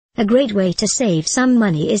A great way to save some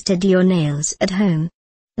money is to do your nails at home.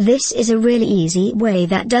 This is a really easy way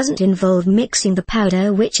that doesn't involve mixing the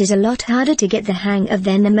powder, which is a lot harder to get the hang of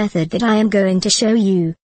than the method that I am going to show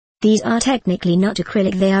you. These are technically not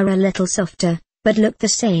acrylic, they are a little softer, but look the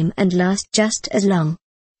same and last just as long.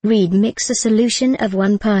 Mix a solution of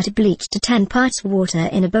 1 part bleach to 10 parts water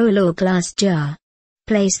in a bowl or glass jar.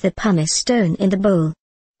 Place the pumice stone in the bowl.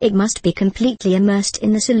 It must be completely immersed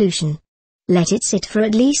in the solution. Let it sit for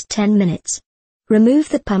at least 10 minutes. Remove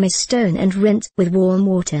the pumice stone and rinse with warm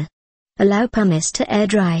water. Allow pumice to air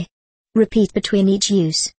dry. Repeat between each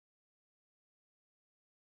use.